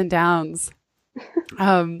ups and downs.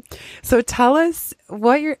 So tell us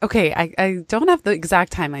what I don't have the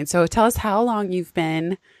exact timeline. So tell us how long you've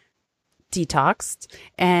been detoxed.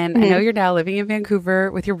 And I know you're now living in Vancouver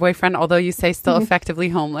with your boyfriend, although you say still effectively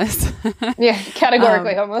homeless. Yeah,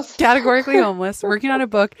 categorically homeless. Categorically homeless, working on a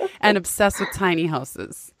book, and obsessed with tiny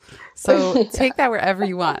houses. So take that wherever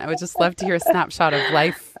you want. I would just love to hear a snapshot of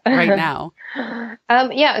life right now.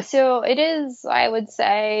 So it is, I would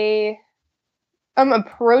say, I'm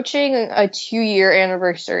approaching a 2-year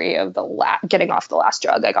anniversary of getting off the last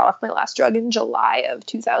drug. I got off my last drug in July of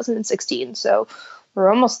 2016. So we're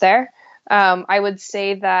almost there. I would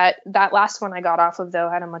say that last one I got off of, though,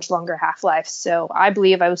 had a much longer half-life. So I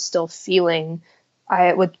believe I was still feeling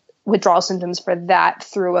withdrawal symptoms for that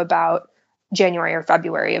through about January or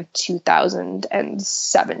February of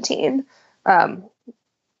 2017. And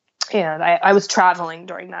I was traveling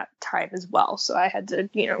during that time as well. So I had to,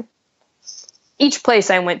 you know, each place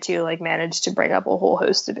I went to, like, managed to bring up a whole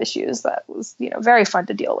host of issues that was, you know, very fun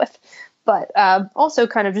to deal with, but also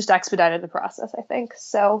kind of just expedited the process, I think.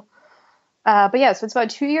 So, so it's about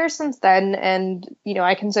 2 years since then. And, you know,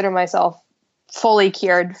 I consider myself fully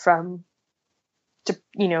cured from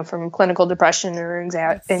clinical depression or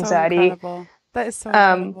anxiety. That is so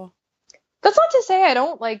incredible. That's not to say I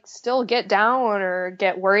don't, like, still get down or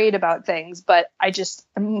get worried about things, but I just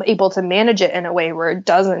am able to manage it in a way where it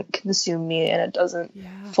doesn't consume me and it doesn't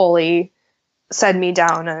fully send me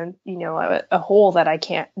down a hole that I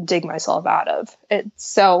can't dig myself out of.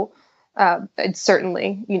 It's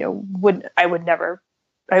certainly, you know, I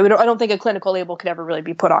don't think a clinical label could ever really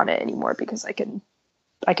be put on it anymore, because I can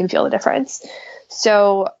feel the difference.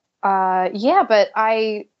 So, but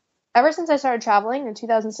ever since I started traveling in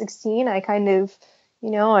 2016, I kind of, you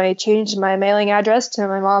know, I changed my mailing address to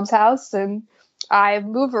my mom's house, and I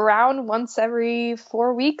move around once every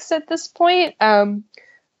 4 weeks at this point.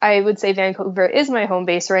 I would say Vancouver is my home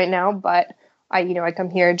base right now, but I come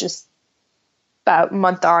here just about a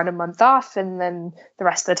month on, a month off, and then the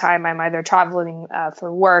rest of the time I'm either traveling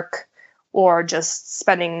for work or just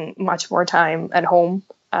spending much more time at home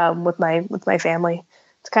with my family.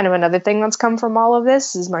 It's kind of another thing that's come from all of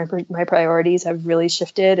this is my priorities have really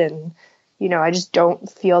shifted, and, you know, I just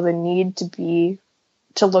don't feel the need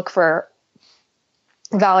to look for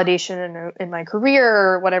validation in my career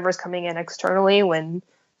or whatever's coming in externally, when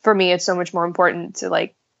for me it's so much more important to,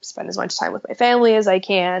 like, spend as much time with my family as I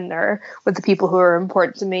can, or with the people who are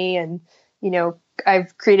important to me. And, you know,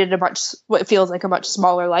 I've created what feels like a much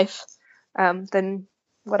smaller life than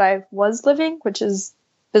what I was living, which is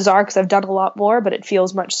bizarre because I've done a lot more, but it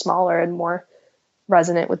feels much smaller and more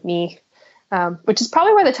resonant with me, which is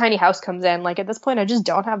probably where the tiny house comes in. Like, at this point, I just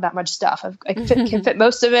don't have that much stuff. I can fit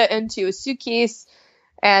most of it into a suitcase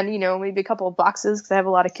and, you know, maybe a couple of boxes because I have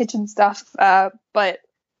a lot of kitchen stuff. But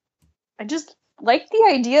I just like the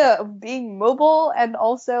idea of being mobile and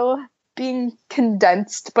also being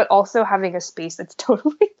condensed, but also having a space that's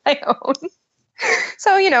totally my own.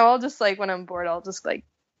 So, you know, I'll just, like, when I'm bored, I'll just, like,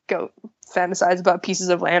 go fantasize about pieces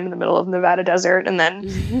of land in the middle of the Nevada desert, and then,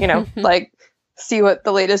 you know, like, see what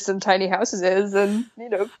the latest in tiny houses is, and, you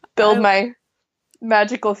know, build my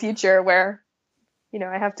magical future where, you know,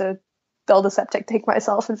 I have to build a septic tank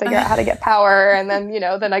myself and figure out how to get power, and then, you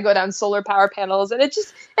know, then I go down solar power panels, and it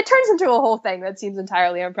turns into a whole thing that seems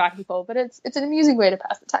entirely impractical, but it's an amusing way to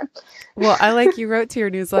pass the time. Well, I like you wrote to your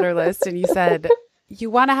newsletter list and you said, you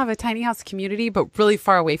want to have a tiny house community, but really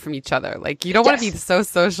far away from each other. Like you don't want to be so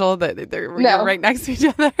social that you're right next to each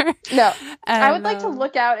other. No, and, I would like to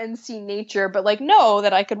look out and see nature, but like know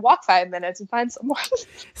that I could walk 5 minutes and find someone.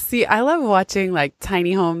 See, I love watching like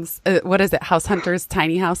tiny homes. What is it? House Hunters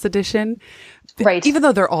Tiny House Edition. Right. Even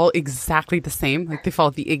though they're all exactly the same, like they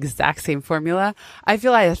follow the exact same formula, I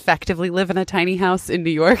feel I effectively live in a tiny house in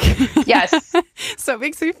New York. Yes. So it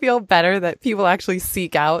makes me feel better that people actually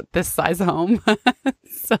seek out this size home.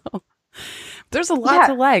 So there's a lot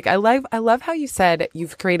to like. I love how you said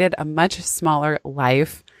you've created a much smaller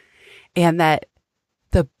life and that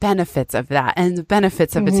the benefits of that and the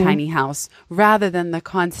benefits of a tiny house rather than the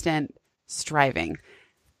constant striving.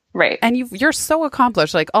 Right. And you're so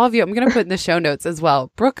accomplished. Like all of you, I'm going to put in the show notes as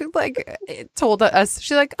well. Brooke like told us,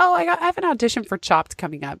 she's like, oh, I have an audition for Chopped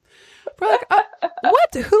coming up. We're like,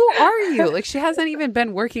 what? Who are you? Like she hasn't even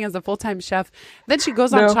been working as a full-time chef. Then she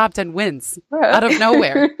goes on Chopped and wins out of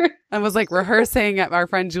nowhere. And was like rehearsing. Our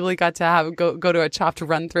friend Julie got to go to a Chopped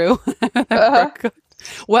run through.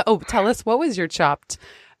 Tell us, what was your Chopped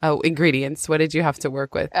ingredients? What did you have to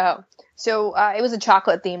work with? So it was a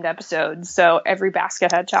chocolate themed episode. So every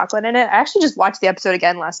basket had chocolate in it. I actually just watched the episode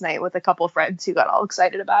again last night with a couple of friends who got all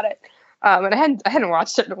excited about it. And I hadn't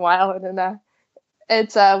watched it in a while. And then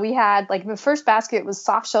we had like the first basket was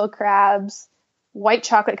soft shell crabs, white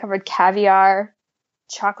chocolate covered caviar,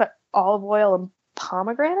 chocolate olive oil and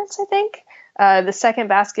pomegranates, I think. The second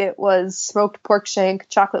basket was smoked pork shank,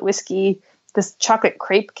 chocolate whiskey, this chocolate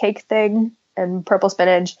crepe cake thing, and purple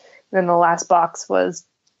spinach. And then the last box was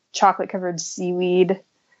chocolate covered seaweed,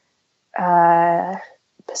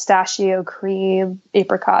 pistachio cream,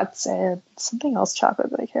 apricots, and something else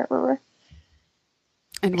chocolate that I can't remember.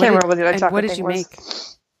 And I can't remember what the other chocolate what did thing you was. make?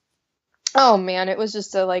 Oh man, it was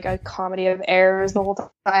just a comedy of errors the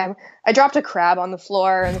whole time. I dropped a crab on the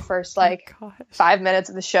floor in the first 5 minutes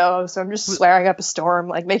of the show, so I'm just swearing up a storm,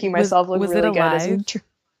 like making myself look really good.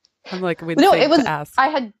 I'm like, no, it was. Ask.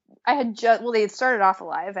 I had just they had started off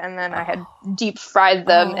alive, and then I had deep fried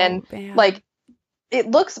them, and man. Like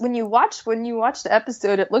it looks when you watch the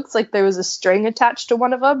episode, it looks like there was a string attached to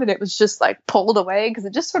one of them, and it was just like pulled away because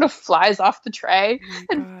it just sort of flies off the tray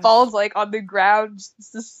and falls like on the ground.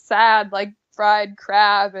 It's this sad like fried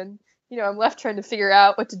crab, and I'm left trying to figure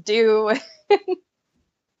out what to do. I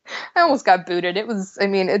almost got booted.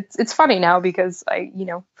 It's funny now because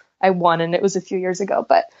I won, and it was a few years ago,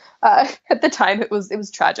 but at the time it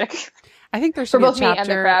was tragic. I think there should be both me and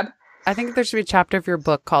the crab. I think there should be a chapter of your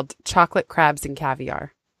book called Chocolate Crabs and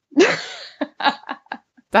Caviar.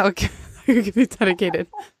 That would be dedicated.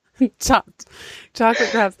 Chocolate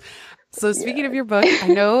crabs. So speaking of your book, I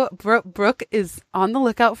know Brooke is on the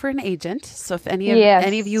lookout for an agent. So if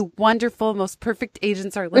any of you wonderful, most perfect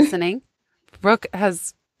agents are listening, Brooke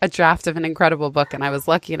has a draft of an incredible book, and I was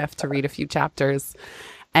lucky enough to read a few chapters.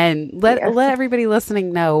 And let everybody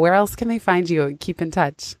listening know, where else can they find you and keep in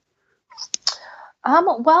touch?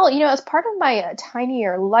 Well, as part of my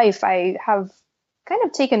tinier life, I have kind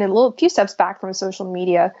of taken a few steps back from social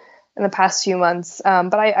media in the past few months.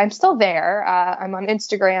 But I'm still there. I'm on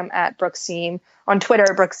Instagram at Brooke Seam, on Twitter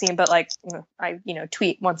at Brooke Seam, but I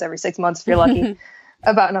tweet once every 6 months if you're lucky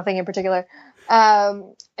about nothing in particular.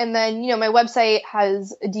 And then, my website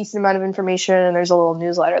has a decent amount of information, and there's a little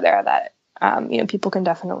newsletter there that people can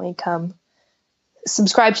definitely come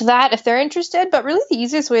subscribe to that if they're interested. But really the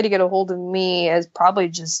easiest way to get a hold of me is probably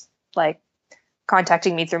just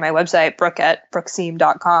contacting me through my website,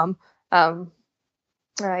 brooke@brookeseam.com. I'm,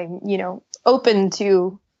 open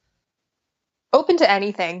to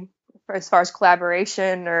anything as far as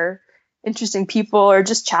collaboration or interesting people or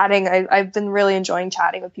just chatting. I've been really enjoying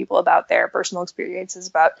chatting with people about their personal experiences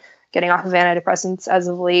about getting off of antidepressants as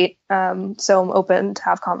of late. So I'm open to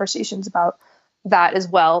have conversations about that as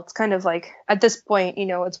well. It's kind of like at this point,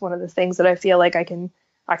 it's one of the things that I feel like I can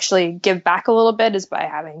actually give back a little bit is by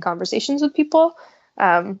having conversations with people.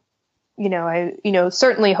 I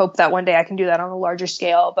certainly hope that one day I can do that on a larger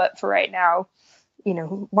scale. But for right now,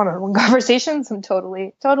 one-on-one conversations, I'm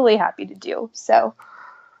totally, totally happy to do. So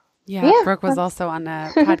yeah. Brooke was also on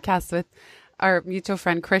a podcast with our mutual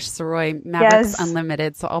friend Krish Saroy, Mavericks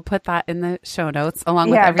Unlimited. So I'll put that in the show notes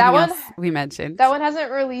along with everything else we mentioned. That one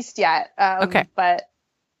hasn't released yet. Okay. But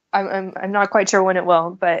I'm not quite sure when it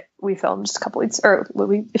will, but we filmed just a couple weeks, or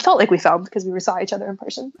it felt like we filmed because we saw each other in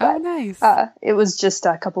person. But, oh, nice. It was just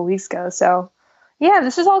a couple weeks ago. So yeah,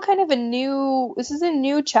 this is all kind of a new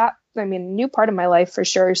part of my life for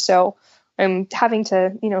sure. So I'm having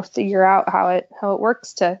to, figure out how it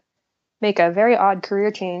works to make a very odd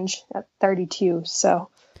career change at 32.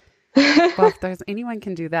 So Well, if there's anyone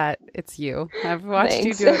can do that, it's you. I've watched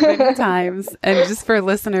Thanks. you do it many times. And just for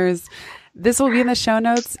listeners, this will be in the show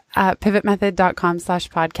notes at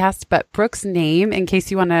pivotmethod.com/podcast. But Brooke's name, in case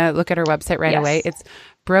you want to look at her website right away, it's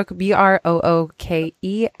Brooke, Brooke,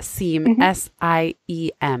 Seam,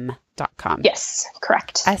 SIEM.com. Yes,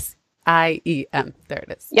 correct. SIEM. There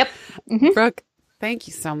it is. Yep. Mm-hmm. Brooke, thank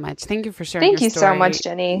you so much. Thank you for sharing your Thank you story. so much,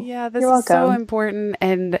 Jenny. Yeah, this You're is so welcome. important.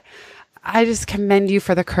 And I just commend you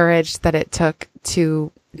for the courage that it took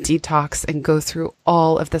to detox and go through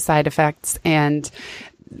all of the side effects. And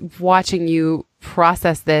watching you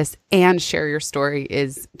process this and share your story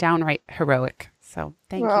is downright heroic. So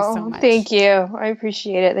thank you so much. Thank you. I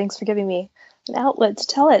appreciate it. Thanks for giving me an outlet to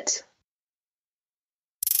tell it.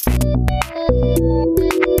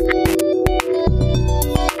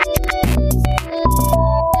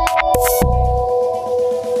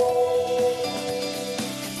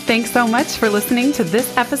 Thanks so much for listening to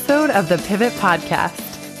this episode of the Pivot Podcast.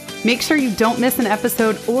 Make sure you don't miss an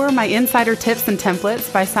episode or my insider tips and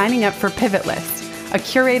templates by signing up for Pivot List, a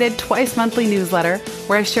curated twice monthly newsletter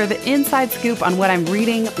where I share the inside scoop on what I'm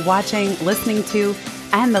reading, watching, listening to,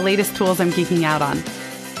 and the latest tools I'm geeking out on.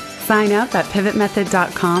 Sign up at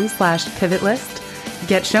pivotmethod.com/pivotlist.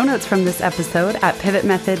 Get show notes from this episode at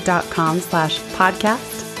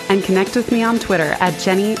pivotmethod.com/podcast and connect with me on Twitter at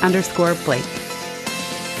Jenny_Blake.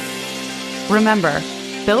 Remember,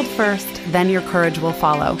 build first, then your courage will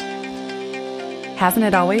follow. Hasn't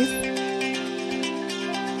it always?